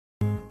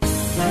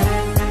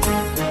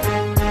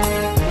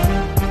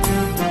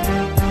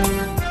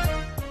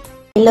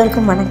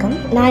எல்லோருக்கும் வணக்கம்.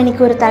 நான்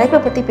இன்னைக்கு ஒரு தலைப்பை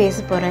பற்றி பேச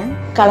போகிறேன்.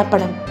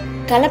 கலப்படம்.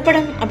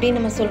 கலப்படம் அப்படின்னு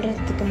நம்ம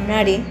சொல்கிறதுக்கு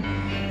முன்னாடி,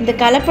 இந்த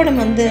கலப்படம்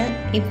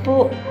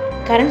இப்போது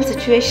கரண்ட்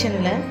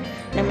சுச்சுவேஷனில்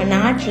நம்ம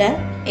நாட்டில்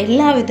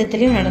எல்லா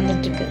விதத்துலையும்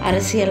நடந்துட்டுருக்கு.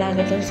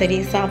 அரசியலாகட்டும் சரி,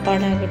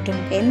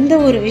 சாப்பாடாகட்டும், எந்த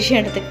ஒரு விஷயம்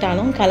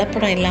எடுத்துக்கிட்டாலும்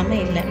கலப்படம்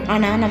இல்லாமல் இல்லை.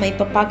 ஆனால் நம்ம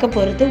இப்போ பார்க்க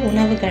போகிறது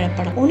உணவு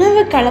கலப்படம்.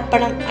 உணவு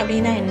கலப்படம்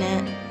அப்படின்னா என்ன,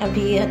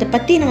 அப்படி அதை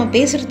பற்றி நம்ம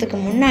பேசுகிறதுக்கு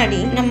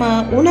முன்னாடி, நம்ம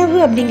உணவு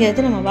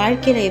அப்படிங்கிறது நம்ம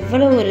வாழ்க்கையில்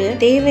எவ்வளோ ஒரு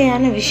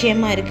தேவையான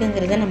விஷயமா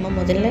இருக்குங்கிறத நம்ம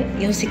முதல்ல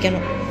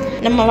யோசிக்கணும்.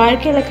 நம்ம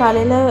வாழ்க்கையில்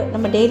காலையில்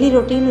நம்ம டெய்லி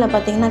ரொட்டீனில்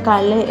பார்த்திங்கன்னா,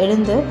 காலையில்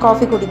எழுந்து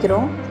காஃபி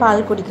குடிக்கிறோம்,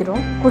 பால்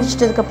குடிக்கிறோம்,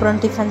 குடிச்சிட்டதுக்கப்புறம்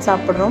டிஃபன்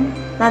சாப்பிட்றோம்,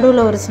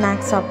 நடுவில் ஒரு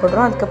ஸ்நாக்ஸ்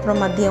சாப்பிட்றோம்,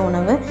 அதுக்கப்புறம் மதிய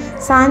உணவு,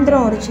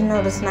 சாயந்தரம் ஒரு சின்ன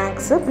ஒரு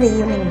ஸ்நாக்ஸு, அப்புறம்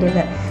ஈவினிங்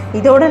டின்னர்.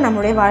 இதோட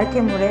நம்மளுடைய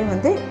வாழ்க்கை முறை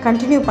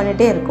கண்டினியூ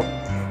பண்ணிகிட்டே இருக்கும்.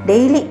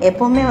 டெய்லி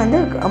எப்போவுமே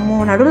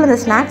நடுவில் அந்த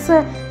ஸ்நாக்ஸை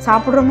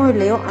சாப்பிட்றோமோ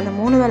இல்லையோ, அந்த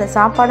 3 வேளை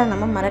சாப்பாடை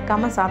நம்ம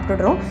மறக்காமல்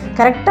சாப்பிட்டுடுறோம்.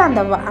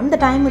 கரெக்டாக அந்த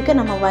டைமுக்கு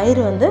நம்ம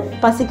வயிறு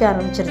பசிக்க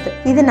ஆரம்பிச்சிருது.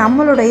 இது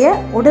நம்மளுடைய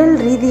உடல்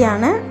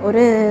ரீதியான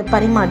ஒரு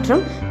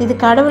பரிமாற்றம். இது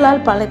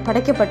கடவுளால்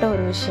படைக்கப்பட்ட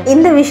ஒரு விஷயம்.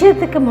 இந்த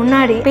விஷயத்துக்கு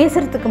முன்னாடி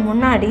பேசுறதுக்கு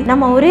முன்னாடி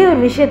நம்ம ஒரே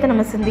ஒரு விஷயத்தை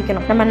நம்ம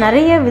சிந்திக்கணும். நம்ம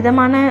நிறைய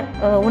விதமான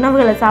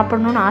உணவுகளை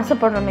சாப்பிடணும்னு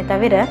ஆசைப்படுறோமே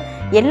தவிர,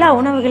 எல்லா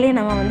உணவுகளையும்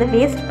நம்ம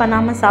வேஸ்ட்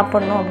பண்ணாமல்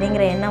சாப்பிடணும்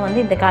அப்படிங்கிற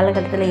எண்ணம் இந்த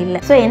காலகட்டத்தில் இல்லை.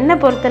 ஸோ என்னை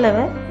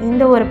பொறுத்தளவு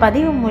இந்த ஒரு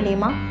பதிவு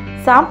மூலிமா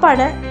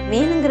சாப்பாடை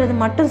வேணுங்கிறது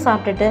மட்டும்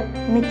சாப்பிட்டுட்டு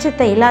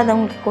மிச்சத்தை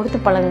இல்லாதவங்களுக்கு கொடுத்து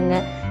பழகுங்க,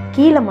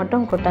 கீழே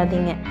மட்டும்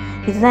கொட்டாதீங்க.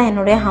 இதுதான்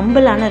என்னுடைய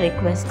ஹம்பிளான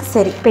ரெக்வெஸ்ட்.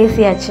 சரி,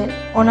 பேசியாச்சு.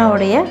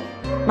 உணவுடைய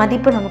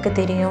மதிப்பு நமக்கு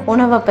தெரியும்.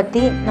 உணவை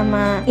பற்றி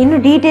நம்ம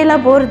இன்னும்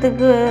டீட்டெயிலாக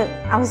போகிறதுக்கு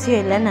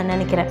அவசியம் இல்லைன்னு நான்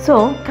நினைக்கிறேன். ஸோ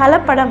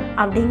கலப்படம்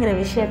அப்படிங்கிற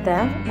விஷயத்த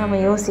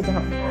நம்ம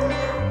யோசிக்கணும்.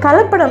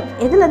 கலப்படம்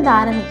எதுலேருந்து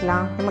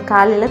ஆரம்பிக்கலாம்? நம்ம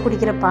காலையில்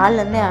குடிக்கிற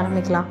பால்லேருந்தே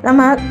ஆரம்பிக்கலாம்.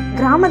 நம்ம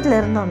கிராமத்தில்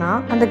இருந்தோம்னா,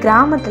 அந்த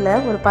கிராமத்தில்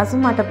ஒரு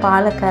பசுமாட்டை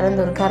பாலை கறந்து,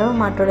 ஒரு கறவை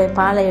மாட்டோடைய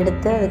பாலை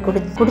எடுத்து அதை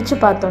குடிச்சு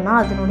பார்த்தோன்னா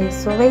அதனுடைய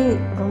சுவை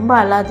ரொம்ப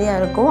அலாதியாக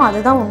இருக்கும்.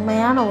 அதுதான்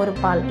உண்மையான ஒரு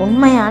பால்,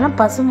 உண்மையான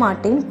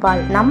பசுமாட்டின்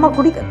பால். நம்ம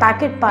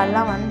பாக்கெட்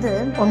பால்லாம்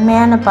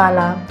உண்மையான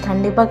பாலா?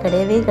 கண்டிப்பாக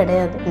கிடையவே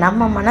கிடையாது.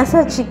 நம்ம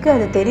மனசாட்சிக்கு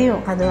அது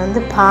தெரியும்,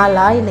 அது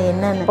பாலா இல்லை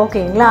என்னன்னு.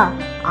 ஓகேங்களா?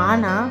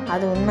 ஆனால்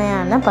அது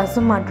உண்மையான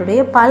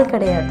பசுமாட்டுடைய பால்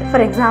கிடையாது.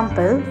 ஃபார்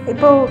எக்ஸாம்பிள்,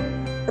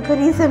 இப்போ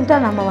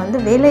ரீசெண்டாக நம்ம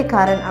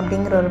வேலைக்காரன்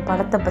அப்படிங்கிற ஒரு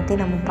படத்தை பற்றி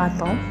நம்ம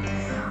பார்த்தோம்.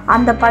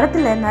 அந்த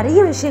படத்தில் நிறைய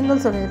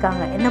விஷயங்கள்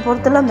சொல்லியிருக்காங்க. என்னை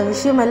பொறுத்தவரை அந்த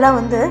விஷயம்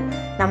எல்லாம்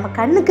நம்ம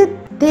கண்ணுக்கு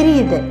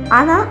தெரியுது,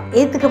 ஆனால்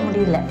ஏற்றுக்க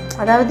முடியல.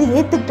 அதாவது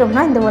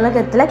ஏற்றுக்கிட்டோம்னா இந்த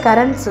உலகத்தில்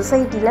கரண்ட்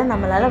சொசைட்டியில்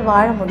நம்மளால்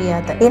வாழ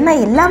முடியாது. ஏன்னா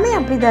எல்லாமே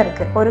அப்படி தான்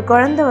இருக்குது. ஒரு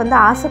குழந்தை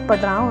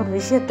ஆசைப்படுறான் ஒரு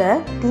விஷயத்த,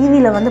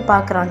 டிவியில்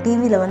பார்க்குறான்.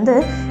 டிவியில்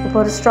இப்போ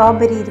ஒரு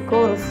ஸ்ட்ராபெரி இருக்கோ,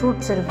 ஒரு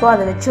ஃப்ரூட்ஸ் இருக்கோ,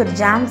 அதை வச்சு ஒரு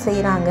ஜாம்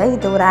செய்கிறாங்க.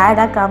 இது ஒரு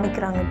ஆடாக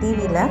காமிக்கிறாங்க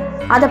டிவியில்.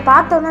 அதை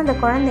பார்த்தோன்னா அந்த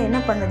குழந்தை என்ன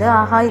பண்ணுது,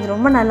 ஆஹா இது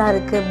ரொம்ப நல்லா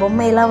இருக்குது,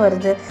 பொம்மையெல்லாம்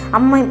வருது,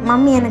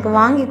 மம்மி எனக்கு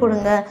வாங்கி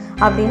கொடுங்க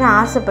அப்படின்னு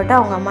ஆசைப்பட்டு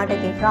அவங்க அம்மாட்ட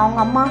கேட்குறான்.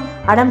 அவங்க அம்மா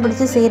அடம்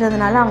பிடிச்சி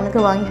செய்கிறதுனால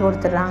அவனுக்கு வாங்கி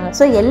கொடுத்துட்றாங்க.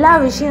 ஸோ எல்லா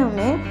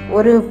விஷயமுமே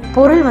ஒரு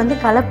பொருள்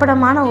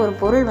கலப்படமான ஒரு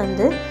பொருள்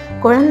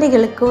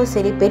குழந்தைகளுக்கும்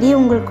சரி,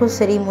 பெரியவங்களுக்கும்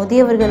சரி,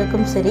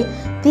 முதியவர்களுக்கும் சரி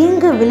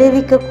தீங்கு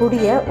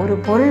விளைவிக்கக்கூடிய ஒரு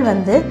பொருள்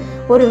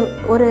ஒரு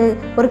ஒரு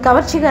ஒரு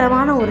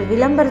கவர்ச்சிகரமான ஒரு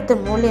விளம்பரத்து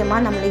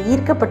மூலியமாக நம்மளை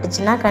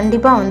ஈர்க்கப்பட்டுச்சுன்னா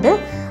கண்டிப்பாக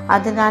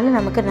அதனால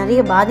நமக்கு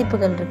நிறைய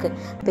பாதிப்புகள் இருக்குது.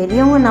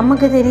 பெரியவங்க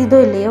நமக்கு தெரியுதோ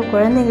இல்லையோ,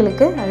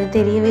 குழந்தைங்களுக்கு அது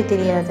தெரியவே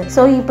தெரியாது.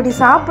 ஸோ இப்படி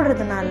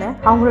சாப்பிட்றதுனால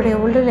அவங்களுடைய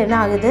உடல் என்ன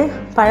ஆகுது,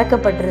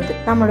 பழக்கப்பட்டுருது.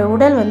 நம்மளோட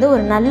உடல்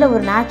ஒரு நல்ல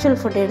ஒரு நேச்சுரல்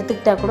ஃபுட்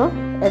எடுத்துக்கிட்டா கூட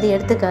அது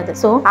எடுத்துக்காது.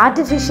 ஸோ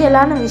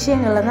ஆர்டிஃபிஷியலான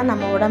விஷயங்கள்ல தான்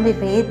நம்ம உடம்பு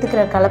இப்போ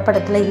ஏற்றுக்கிற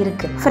கலப்படத்தில்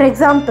இருக்குது. ஃபார்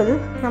எக்ஸாம்பிள்,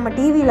 நம்ம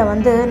டிவியில்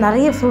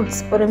நிறைய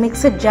ஃப்ரூட்ஸ், ஒரு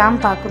மிக்சட்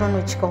ஜாம்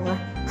பார்க்குறோன்னு வச்சுக்கோங்க.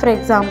 ஃபார்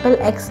எக்ஸாம்பிள்,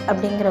 எக்ஸ்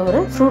அப்படிங்கிற ஒரு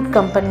fruit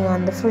company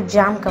fruit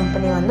jam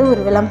company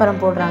ஒரு விளம்பரம்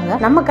போடுறாங்க.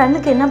 நம்ம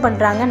கண்ணுக்கு என்ன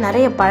பண்ணுறாங்க,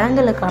 நிறைய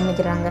பழங்களை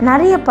காமிக்கிறாங்க.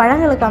 நிறைய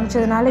பழங்களை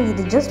காமிச்சதுனால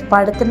இது ஜஸ்ட்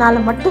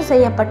பழத்தினால மட்டும்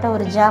செய்யப்பட்ட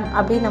ஒரு ஜாம்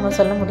அப்படின்னு நம்ம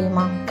சொல்ல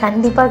முடியுமா?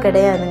 கண்டிப்பாக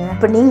கிடையாதுங்க.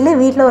 இப்போ நீங்களே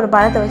வீட்டில் ஒரு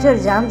பழத்தை வச்சு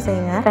ஒரு ஜாம்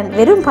செய்யுங்க.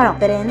 வெறும் பழம்,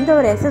 வேற எந்த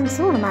ஒரு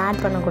எசன்ஸும் நம்ம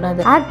ஆட்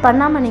பண்ணக்கூடாது. ஆட்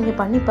பண்ணாமல் நீங்கள்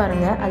பண்ணி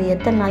பாருங்க, அது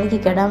எத்தனை நாளைக்கு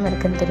கெடாமல்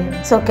இருக்குன்னு தெரியும்.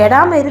 ஸோ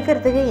கெடாமல்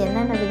இருக்கிறதுக்கு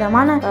என்னென்ன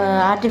விதமான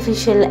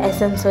ஆர்டிஃபிஷியல்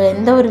எசன்ஸோ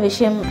எந்த ஒரு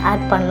விஷயம்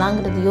ஆட்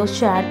பண்ணலாங்கிறது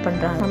யோசிச்சு ஆட்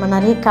பண்ணுறாங்க. நம்ம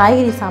நிறைய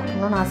காய்கறி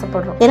சாப்பிடணும்னு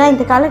ஆசைப்படுறோம். ஏன்னா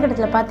இந்த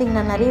காலகட்டத்தில்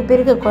பார்த்தீங்கன்னா நிறைய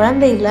பேருக்கு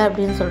குழந்தை இல்லை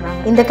அப்படின்னு சொல்றாங்க.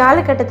 இந்த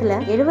காலகட்டத்தில்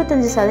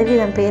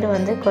 75% பேர்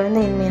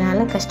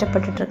குழந்தையின்மையினால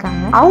கஷ்டப்பட்டுட்டு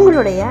இருக்காங்க.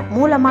 அவங்களுடைய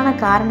மூலமான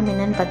காரணம்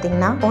என்னன்னு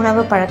பார்த்தீங்கன்னா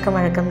உணவு பழக்க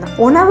வழக்கம் தான்.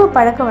 உணவு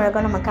பழக்க வழக்கம்.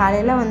 நம்ம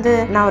காலையில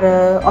நான் ஒரு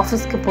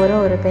ஆஃபீஸ்க்கு போகிற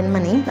ஒரு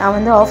பெண்மணி,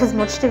 நான் ஆஃபீஸ்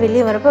முடிச்சுட்டு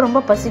வெளியே வரப்போ ரொம்ப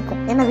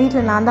பசிக்கும். ஏன்னா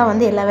வீட்டில் நான்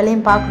தான் எல்லா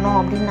வேலையும் பார்க்கணும்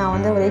அப்படின்னு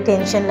நான் ஒரே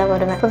டென்ஷனில்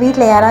வருவேன். இப்போ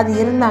வீட்டில் யாராவது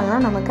இருந்தாங்கன்னா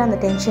நமக்கு அந்த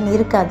டென்ஷன்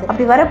இருக்காது.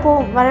 அப்படி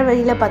வர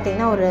வழியில்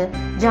பார்த்தீங்கன்னா ஒரு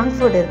ஜங்க்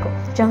ஃபுட் இருக்கும்.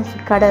 ஜங்க்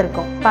ஃபுட் கடை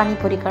இருக்கும்,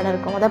 பானிபூரி கடை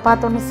இருக்கும். அதை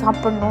பார்த்தோன்னே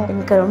சாப்பிடணும்,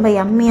 எனக்கு ரொம்ப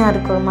யம்மியாக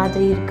இருக்கிற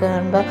மாதிரி இருக்கு,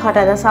 ரொம்ப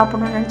ஹாட்டாக தான்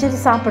சாப்பிடணும்னு நினச்சிட்டு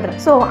சாப்பிட்றேன்.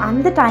 ஸோ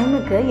அந்த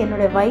டைமுக்கு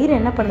என்னோட வயிறு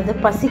என்ன பண்ணுது,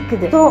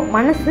 பசிக்குது. ஸோ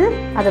மனசு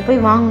அதை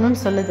போய்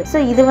வாங்கணும்னு சொல்லுது. ஸோ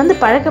இது வந்து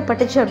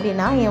பழக்கப்பட்டுச்சு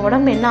அப்படின்னா என்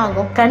உடம்பு என்ன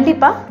ஆகும்,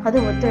 கண்டிப்பாக அது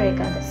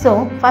ஒத்துழைக்காது. ஸோ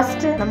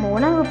ஃபர்ஸ்ட் நம்ம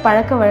உணவு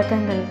பழக்க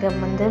வழக்கங்களுக்கு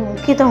வந்து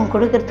முக்கியத்துவம்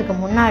கொடுக்கறதுக்கு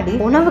முன்னாடி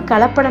உணவு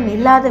கலப்படம்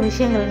இல்லாத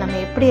விஷயங்களை நம்ம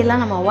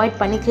எப்படியெல்லாம் நம்ம அவாய்ட்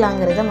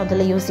பண்ணிக்கலாங்கிறத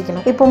முதல்ல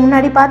யோசிக்கணும். இப்போ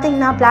முன்னாடி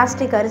பார்த்தீங்கன்னா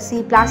பிளாஸ்டிக் அரிசி,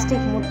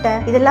 பிளாஸ்டிக் முட்டை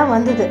இதெல்லாம்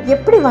வந்தது.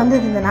 எப்படி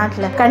வந்தது இந்த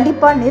நாட்டில்?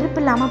 கண்டிப்பா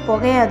நெருப்பு இல்லாம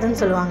புகையாதுன்னு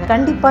சொல்லுவாங்க.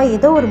 கண்டிப்பா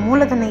ஏதோ ஒரு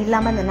மூலதனம்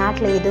இல்லாம இந்த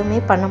நாட்டில் எதுவுமே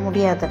பண்ண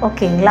முடியாது.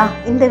 ஓகேங்களா?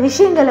 இந்த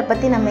விஷயங்களை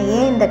பத்தி நம்ம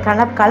ஏன் இந்த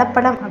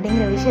கலப்படம்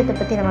அப்படிங்கிற விஷயத்தை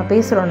பத்தி நம்ம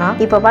பேசுறோம்னா,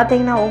 இப்போ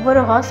பாத்தீங்கன்னா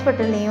ஒவ்வொரு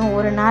ஹாஸ்பிட்டல்லையும்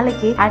ஒரு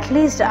நாளைக்கு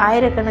அட்லீஸ்ட்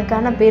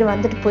ஆயிரக்கணக்கான பேர்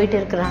வந்துட்டு போயிட்டு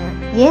இருக்கிறாங்க.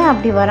 ஏன்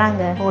அப்படி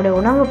வராங்க? அவங்களுடைய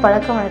உணவு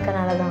பழக்க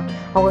வழக்கனாலதான்.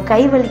 அவங்க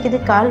கை வலிக்குது,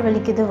 கால்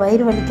வலிக்குது,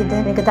 வயிறு வலிக்குது,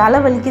 எனக்கு தலை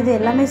வலிக்குது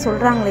எல்லாமே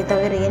சொல்றாங்களே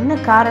தவிர என்ன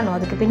காரணம்,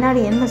 அதுக்கு பின்னாடி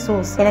என்ன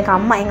சோர்ஸ்? எங்க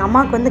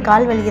அம்மாவுக்கு வந்து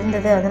கால் வலி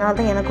இருந்தது,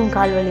 அதனாலதான் எனக்கும்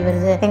கால் வலி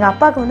வருது. எங்க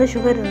அப்பாவுக்கு வந்து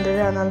சுகர் இருந்தது,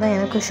 அதனாலதான்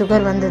எனக்கும்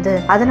சுகர் வந்தது.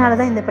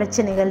 அதனாலதான் இந்த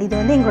பிரச்சனைகள். இது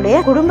வந்து எங்களுடைய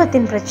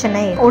குடும்பத்தின்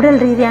பிரச்சனை, உடல்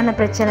ரீதியான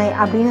பிரச்சனை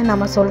அப்படின்னு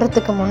நம்ம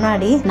சொல்றதுக்கு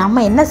முன்னாடி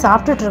நம்ம என்ன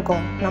சாப்பிட்டுட்டு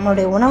இருக்கோம்,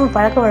 நம்மளுடைய உணவு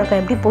பழக்க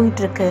வழக்கம் எப்படி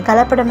போயிட்டு இருக்கு,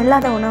 கலப்படம்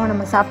இல்லாத உணவை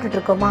நம்ம சாப்பிட்டுட்டு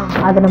இருக்கோமா,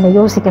 அதை நம்ம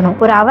யோசிக்கணும்.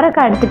 ஒரு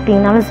அவரைக்காய்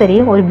எடுத்துக்கிட்டீங்கன்னாலும் சரி,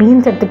 ஒரு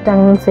பீன்ஸ்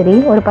எடுத்துக்கிட்டாலும் சரி,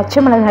 ஒரு பச்சை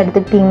மிளகாய்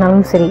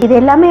எடுத்துக்கிட்டீங்கன்னாலும் சரி, இது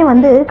எல்லாமே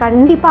வந்து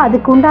கண்டிப்பா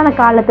அதுக்கு உண்டான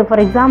காலத்து,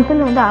 ஃபார் எக்ஸாம்பிள்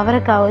வந்து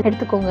அவரைக்காய்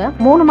எடுத்துக்கோங்க,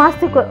 3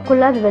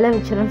 மாசத்துக்குள்ள அது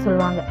விளைவிச்சிருன்னு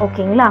சொல்லுவாங்க.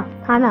 ஓகேங்களா?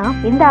 ஆனா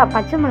இந்த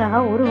பச்சை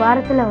மிளகாய் ஒரு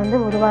வாரத்துல வந்து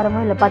ஒரு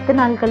வாரமோ இல்ல 10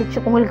 நாள் கழிச்சு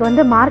உங்களுக்கு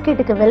வந்து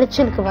மார்க்கெட்டுக்கு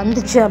விளைச்சலுக்கு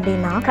வந்துச்சு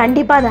அப்படின்னா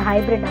கண்டிப்பா அது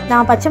ஹைபிரிட்.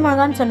 நான் பச்சை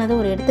மிளகான்னு சொன்னது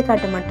ஒரு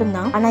எடுத்துக்காட்டு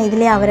மட்டும்தான். ஆனா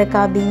இதுலயே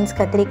அவரைக்காய், பீன்ஸ்,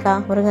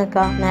 கத்திரிக்காய்,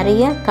 முருங்கைக்காய்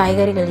நிறைய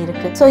காய்கறிகள்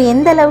இருக்கு. ஸோ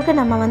எந்த அளவுக்கு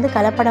நம்ம வந்து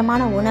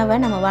கலப்படமான உணவை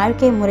நம்ம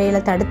வாழ்க்கை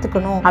முறையில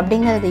தடுத்துக்கணும்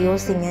அப்படிங்கறத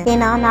யோசிங்க.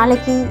 ஏன்னா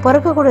நாளைக்கு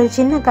பிறக்கக்கூடிய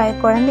சின்ன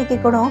குழந்தைக்கு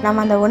கூட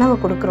நம்ம அந்த உணவு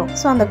கொடுக்குறோம்.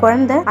 ஸோ அந்த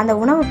குழந்தை அந்த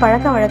உணவு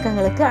பழக்க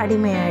வழக்கங்களுக்கு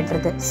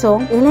அடிமையாயிடுறது. ஸோ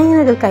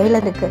இளைஞர்கள் கையில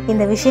இருக்கு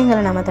இந்த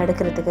விஷயங்களை நம்ம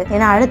தடுக்கிறதுக்கு.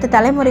 ஏன்னா அடுத்த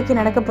தலைமுறைக்கு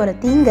நடக்க போற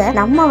தீங்க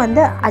நம்ம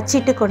வந்து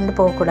அச்சிட்டு கொண்டு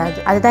போக கூடாது.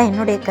 அதுதான்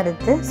என்னுடைய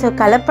கருத்து. ஸோ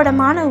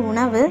கலப்படமான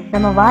உணவு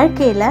நம்ம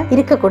வாழ்க்கையில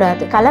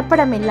இருக்கக்கூடாது.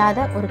 கலப்படம்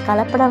இல்லாத ஒரு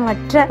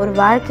கலப்படமற்ற ஒரு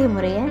வாழ்க்கை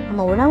முறையை,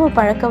 நம்ம உணவு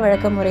பழக்க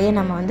வழக்க முறையை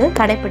நம்ம வந்து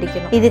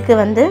கடைபிடிக்கணும். இதுக்கு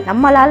வந்து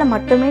நம்மளால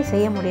மட்டுமே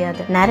செய்ய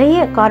முடியாது. நிறைய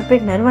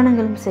கார்பரேட்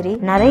நிறுவனங்களும் சரி,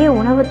 நிறைய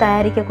உணவு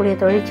தயாரிக்கக்கூடிய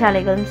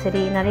தொழிற்சாலைகளும்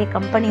சரி, நிறைய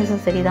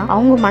கம்பெனிஸும் சரிதான்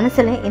அவங்க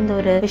மனசுல இந்த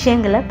ஒரு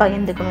விஷயங்களை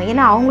பகிர்ந்துக்கணும்.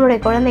 ஏன்னா அவங்களுடைய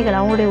குழந்தைகள்,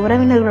 அவங்களுடைய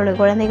உறவினர்களோட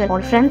குழந்தைகள்,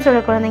 அவங்க ஃப்ரெண்ட்ஸோட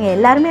குழந்தைங்க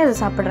எல்லாருமே அதை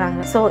சாப்பிடுறாங்க.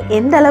 ஸோ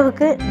எந்த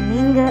அளவுக்கு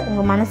நீங்க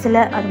உங்க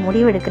மனசுல அது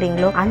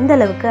முடிவெடுக்கிறீங்களோ அந்த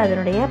அளவுக்கு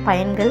அதனுடைய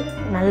பயன்கள்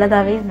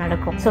நல்லதாவே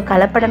நடக்கும். ஸோ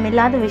கலப்படம்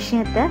இல்லாத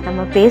விஷயத்த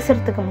நம்ம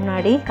பேசுறதுக்கு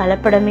முன்னாடி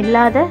கலப்படம்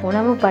இல்லாத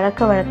உணவு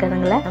பழக்க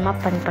வழக்கங்களை நம்ம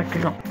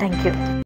பின்பற்றணும். தேங்க்யூ.